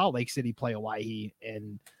saw Lake City play Hawaii,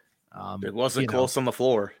 and it wasn't close on the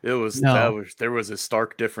floor. It was there was a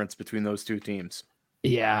stark difference between those two teams.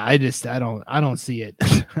 Yeah, I don't see it.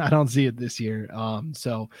 I don't see it this year.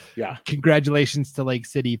 So yeah, congratulations to Lake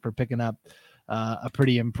City for picking up a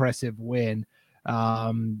pretty impressive win.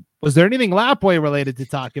 Was there anything Lapway related to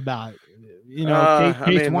talk about?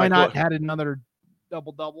 Why not had another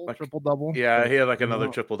double-double, triple-double? Yeah, he had like another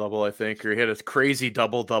triple-double, I think, or he had a crazy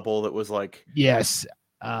double-double that was like, yes.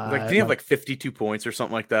 Did he have like 52 points or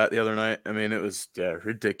something like that the other night? I mean, it was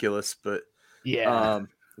ridiculous. But yeah,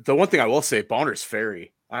 the one thing I will say, Bonners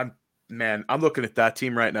Ferry, I'm looking at that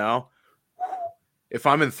team right now. If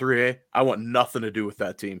I'm in 3A, I want nothing to do with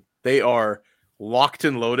that team. They are locked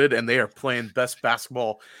and loaded, and they are playing best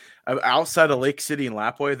basketball outside of Lake City and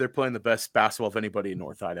Lapway. They're playing the best basketball of anybody in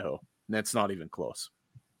North Idaho. And that's not even close.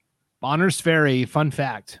 Bonners Ferry, fun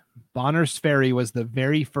fact. Bonners Ferry was the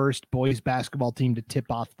very first boys basketball team to tip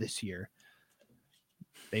off this year.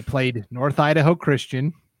 They played North Idaho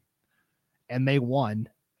Christian, and they won.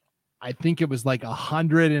 I think it was like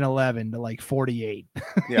 111 to like 48.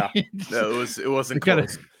 Yeah, no, it wasn't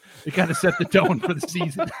close. It kind of set the tone for the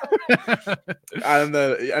season.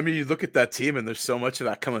 And you look at that team, and there's so much of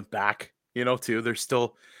that coming back, too. There's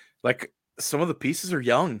still like some of the pieces are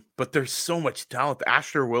young, but there's so much talent.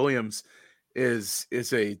 Asher Williams is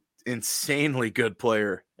a insanely good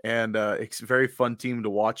player, and it's a very fun team to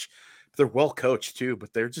watch. They're well coached too,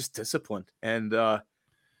 but they're just disciplined. And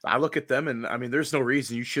I look at them, and I mean, there's no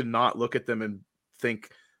reason you should not look at them and think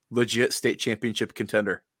legit state championship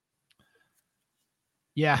contender.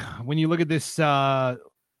 Yeah, when you look at this Bonners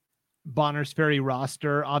Ferry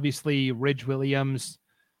roster, obviously Ridge Williams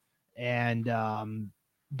and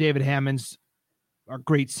David Hammonds are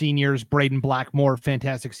great seniors. Braden Blackmore,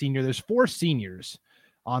 fantastic senior. There's 4 seniors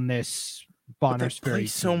on this Bonners Ferry team.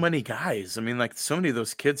 So many guys. I mean, like so many of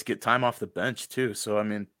those kids get time off the bench too. So I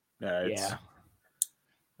mean, yeah.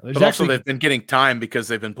 But also they've been getting time because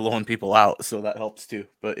they've been blowing people out, so that helps too.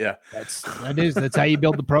 But yeah, that's how you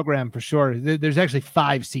build the program for sure. There's actually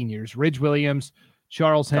 5 seniors: Ridge Williams,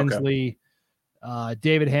 Charles Hensley,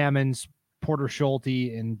 David Hammonds, Porter Schulte,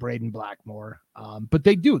 and Braden Blackmore. But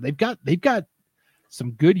they've got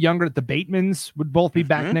some good younger. The Batemans would both be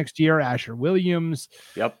back next year. Asher Williams.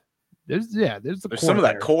 Yep. There's some of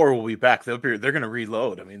that core will be back. They're going to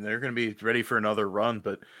reload. I mean, they're going to be ready for another run,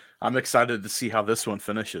 but I'm excited to see how this one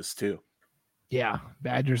finishes too. Yeah.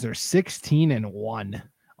 Badgers are 16-1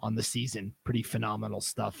 on the season. Pretty phenomenal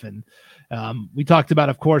stuff. And we talked about,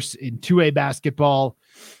 of course, in 2A basketball,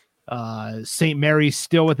 St. Mary's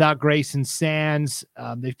still without Grayson Sands.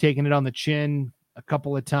 They've taken it on the chin a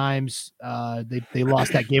couple of times. They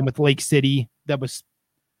lost that game with Lake City that was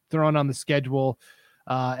thrown on the schedule.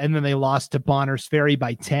 And then they lost to Bonners Ferry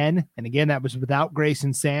by 10. And again, that was without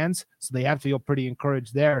Grayson Sands. So they have to feel pretty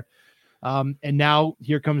encouraged there. And now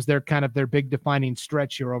here comes their big defining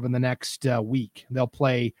stretch here over the next week. They'll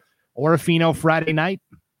play Orofino Friday night.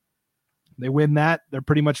 They win that. They're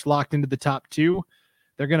pretty much locked into the top 2.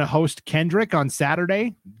 They're going to host Kendrick on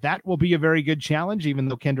Saturday. That will be a very good challenge, even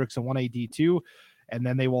though Kendrick's a 1A D2. And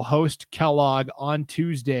then they will host Kellogg on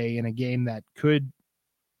Tuesday in a game that could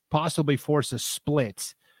possibly force a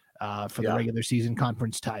split for the regular season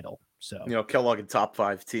conference title. So, Kellogg a top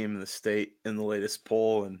 5 team in the state in the latest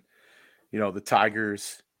poll, and the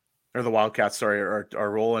Tigers or the Wildcats, sorry,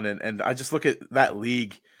 are rolling. And I just look at that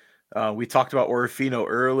league. We talked about Orofino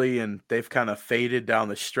early, and they've kind of faded down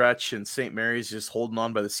the stretch, and St. Mary's just holding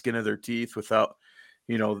on by the skin of their teeth without,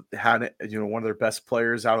 having one of their best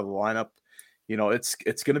players out of the lineup.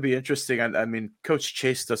 It's going to be interesting. I mean, Coach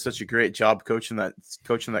Chase does such a great job coaching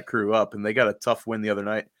that crew up, and they got a tough win the other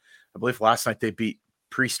night. I believe last night they beat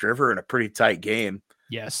Priest River in a pretty tight game.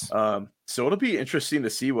 Yes. So it'll be interesting to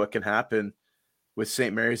see what can happen with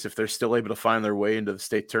St. Mary's if they're still able to find their way into the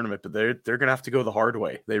state tournament, but they're going to have to go the hard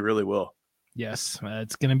way. They really will. Yes,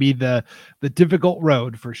 it's going to be the difficult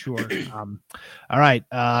road for sure. All right,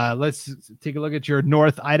 let's take a look at your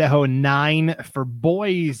North Idaho 9 for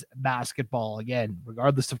boys basketball. Again,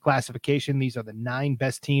 regardless of classification, these are the 9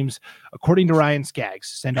 best teams according to Ryan Skaggs.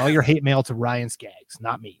 Send all your hate mail to Ryan Skaggs,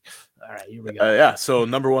 not me. All right, here we go. Yeah, so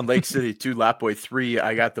number 1, Lake City, 2, Lapwai, 3.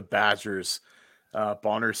 I got the Badgers,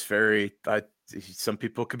 Bonners Ferry. Some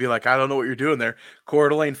people could be like, I don't know what you're doing there. Coeur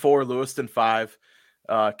d'Alene 4, Lewiston 5.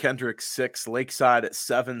 Kendrick 6, Lakeside at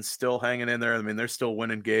 7, still hanging in there. I mean, they're still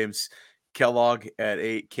winning games. Kellogg at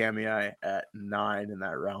 8, Kamei at 9, and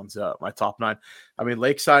that rounds up my top 9. I mean,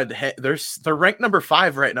 Lakeside, they're ranked number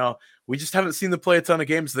 5 right now. We just haven't seen them play a ton of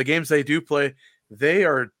games. The games they do play, they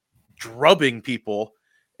are drubbing people,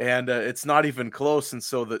 and it's not even close. And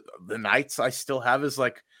so the Knights I still have is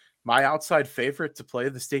like my outside favorite to play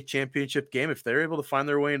the state championship game. If they're able to find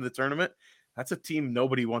their way into the tournament, that's a team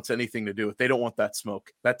nobody wants anything to do with. They don't want that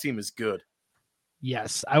smoke. That team is good.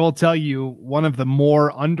 Yes, I will tell you, one of the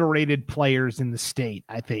more underrated players in the state,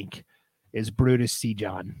 I think, is Brutus C.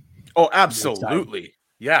 John. Oh, absolutely.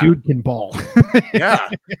 Yeah. Dude can ball. Yeah.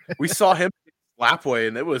 We saw him Lapwai,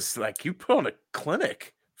 and it was like you put on a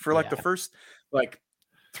clinic for the first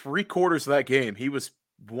 3/4 of that game. He was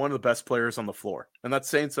one of the best players on the floor. And that's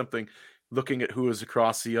saying something looking at who was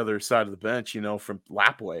across the other side of the bench, from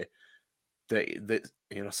Lapwai.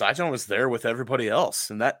 Saijon was there with everybody else,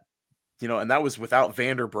 and that was without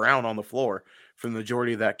Vander Brown on the floor for the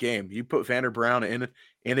majority of that game. You put Vander Brown in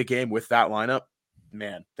a game with that lineup,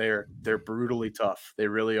 man, they're brutally tough. They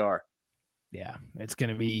really are. Yeah, it's going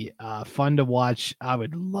to be fun to watch. I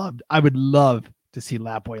would love to see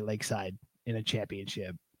Lapwai Lakeside in a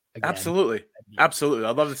championship again. Absolutely. I'd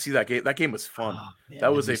love to see that game. That game was fun. Oh, man,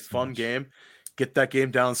 that was a fun game. Get that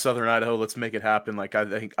game down in Southern Idaho. Let's make it happen. Like I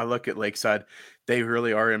think I look at Lakeside, they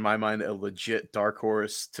really are in my mind a legit dark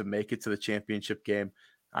horse to make it to the championship game.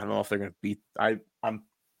 I don't know if they're going to beat. I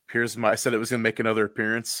said it was going to make another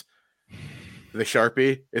appearance. The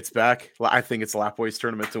Sharpie, it's back. I think it's Lapwai's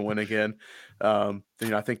tournament to win again. I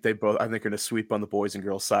think they're going to sweep on the boys and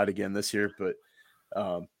girls side again this year. But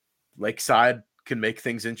Lakeside can make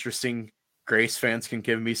things interesting. Grace fans can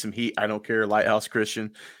give me some heat. I don't care. Lighthouse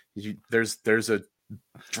Christian. There's a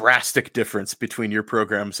drastic difference between your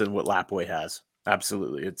programs and what Lapwai has.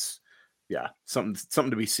 Absolutely. It's something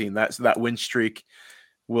to be seen. That win streak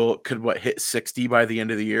could hit 60 by the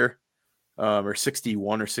end of the year, or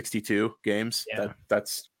 61 or 62 games. Yeah.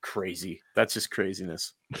 That's crazy. That's just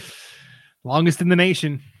craziness. Longest in the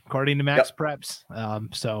nation, according to Max Preps.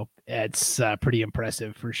 So it's pretty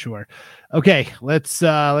impressive for sure. Okay, let's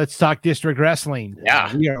talk district wrestling.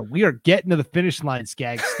 Yeah, we are getting to the finish line,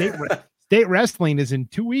 Skaggs. State wrestling is in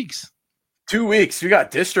 2 weeks. 2 weeks. We got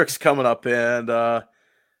districts coming up, and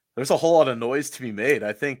there's a whole lot of noise to be made.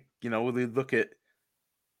 I think when we look at.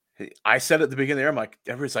 I said at the beginning there, I'm like,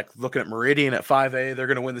 everybody's like looking at Meridian at 5A. They're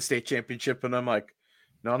going to win the state championship, and I'm like,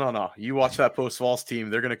 no. You watch that Post Falls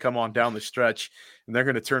team. They're going to come on down the stretch, and they're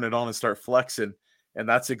going to turn it on and start flexing. And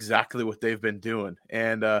that's exactly what they've been doing.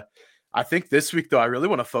 And I think this week, though, I really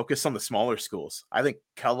want to focus on the smaller schools. I think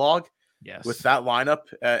Kellogg, with that lineup,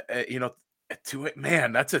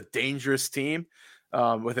 man, that's a dangerous team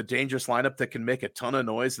with a dangerous lineup that can make a ton of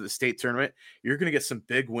noise at the state tournament. You're going to get some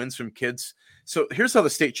big wins from kids. So here's how the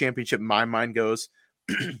state championship, in my mind, goes.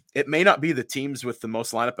 It may not be the teams with the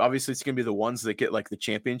most lineup. Obviously, it's going to be the ones that get like the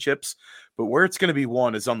championships. But where it's going to be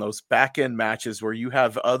won is on those back end matches where you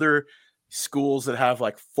have other schools that have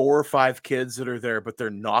like 4 or 5 kids that are there, but they're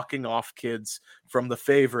knocking off kids from the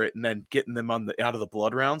favorite and then getting them out of the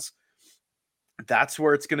blood rounds. That's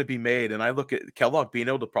where it's going to be made. And I look at Kellogg being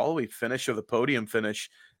able to probably finish or the podium finish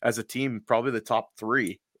as a team. Probably the top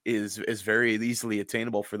 3 is very easily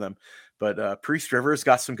attainable for them. But Priest River's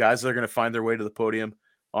got some guys that are going to find their way to the podium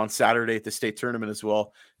on Saturday at the state tournament as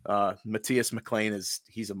well. Matthias McLean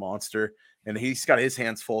he's a monster. and he's got his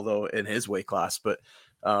hands full though in his weight class. But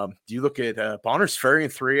you look at Bonner's Ferry in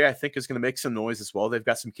 3A, I think is going to make some noise as well. They've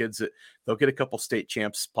got some kids that they'll get a couple state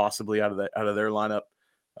champs possibly out of their lineup.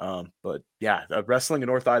 But yeah, wrestling in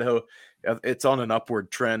North Idaho, it's on an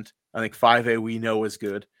upward trend. I think 5A we know is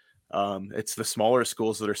good. It's the smaller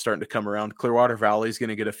schools that are starting to come around. Clearwater Valley is going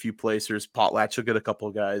to get a few placers. Potlatch will get a couple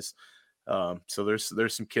of guys. So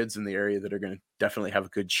there's some kids in the area that are going to definitely have a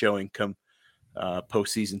good showing come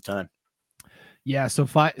postseason time. Yeah. So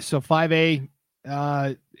 5A,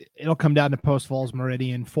 it'll come down to Post Falls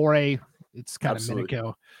Meridian. 4A, it's kind of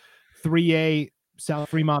Minico. 3A, South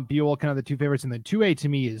Fremont, Buell, kind of the two favorites. And then 2A to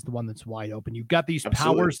me is the one that's wide open. You've got these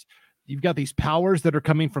powers. You've got these powers that are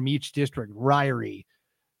coming from each district. Ryrie,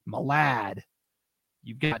 Malad,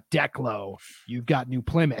 you've got Declo, you've got New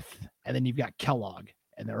Plymouth, and then you've got Kellogg.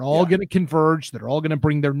 And they're all going to converge. They're all going to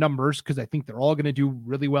bring their numbers because I think they're all going to do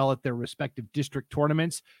really well at their respective district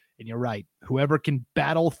tournaments. And you're right. Whoever can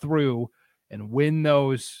battle through and win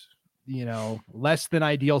those, less than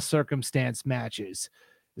ideal circumstance matches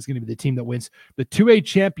is going to be the team that wins. The 2A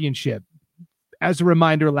championship, as a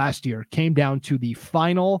reminder, last year came down to the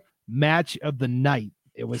final match of the night.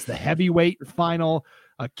 It was the heavyweight final.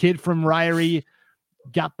 A kid from Ryrie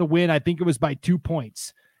got the win. I think it was by 2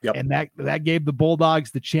 points. Yep. And that gave the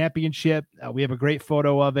Bulldogs the championship. We have a great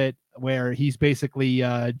photo of it where he's basically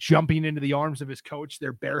jumping into the arms of his coach.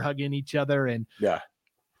 They're bear hugging each other, and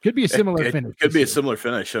could be a similar finish. It could be a similar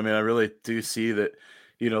finish. I mean, I really do see that.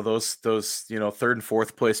 Those third and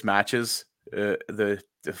fourth place matches, the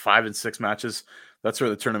 5 and 6 matches. That's where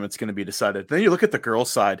the tournament's going to be decided. Then you look at the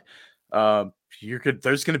girls' side. There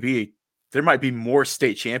might be more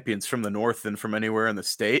state champions from the north than from anywhere in the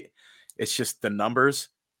state. It's just the numbers.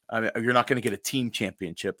 I mean, you're not going to get a team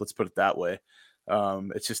championship. Let's put it that way.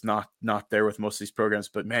 It's just not there with most of these programs.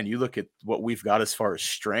 But man, you look at what we've got as far as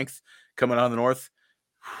strength coming out of the north.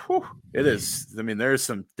 Whew, it is. I mean, there's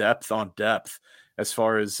some depth on depth as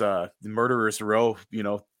far as the Murderers Row.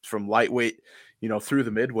 From lightweight, through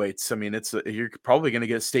the midweights. I mean, you're probably going to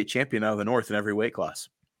get a state champion out of the north in every weight class.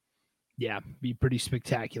 Yeah, be pretty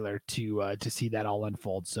spectacular to see that all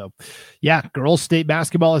unfold. So, yeah, girls state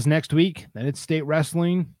basketball is next week. Then it's state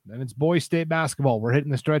wrestling. Then it's boys state basketball. We're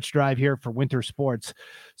hitting the stretch drive here for winter sports.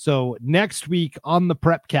 So next week on the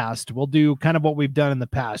Prepcast, we'll do kind of what we've done in the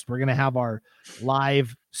past. We're going to have our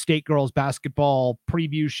live state girls basketball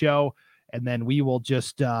preview show, and then we will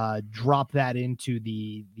just drop that into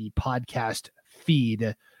the podcast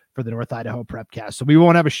feed for the North Idaho Prepcast. So we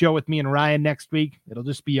won't have a show with me and Ryan next week. It'll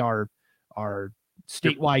just be our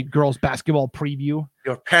statewide girls basketball preview.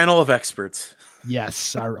 Your panel of experts.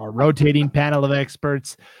 Yes, our rotating panel of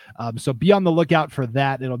experts. So be on the lookout for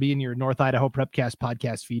that. It'll be in your North Idaho Prepcast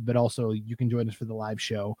podcast feed, but also you can join us for the live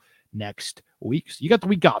show next week. So you got the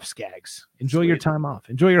week off, Skags. Enjoy your time off.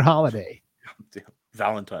 Enjoy your holiday.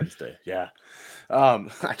 Valentine's Day. Yeah.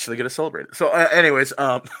 Actually going to celebrate it. So anyways,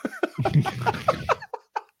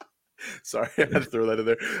 sorry, I had to throw that in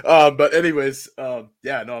there. But anyways,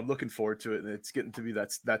 I'm looking forward to it. And it's getting to be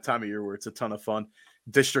that time of year where it's a ton of fun.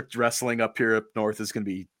 District wrestling up here up north is going to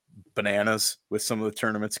be bananas with some of the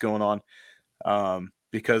tournaments going on.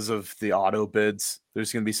 Because of the auto bids,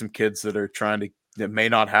 there's going to be some kids that may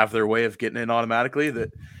not have their way of getting in automatically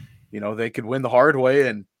that, they could win the hard way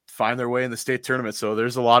and find their way in the state tournament. So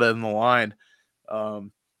there's a lot in the line,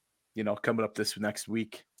 coming up this next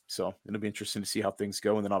week. So it'll be interesting to see how things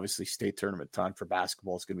go. And then obviously state tournament time for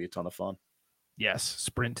basketball is going to be a ton of fun. Yes.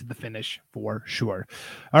 Sprint to the finish for sure.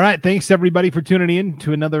 All right. Thanks everybody for tuning in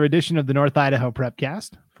to another edition of the North Idaho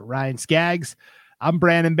Prepcast. For Ryan Skaggs, I'm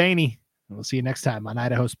Brandon Bainey. And we'll see you next time on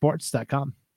idahosports.com.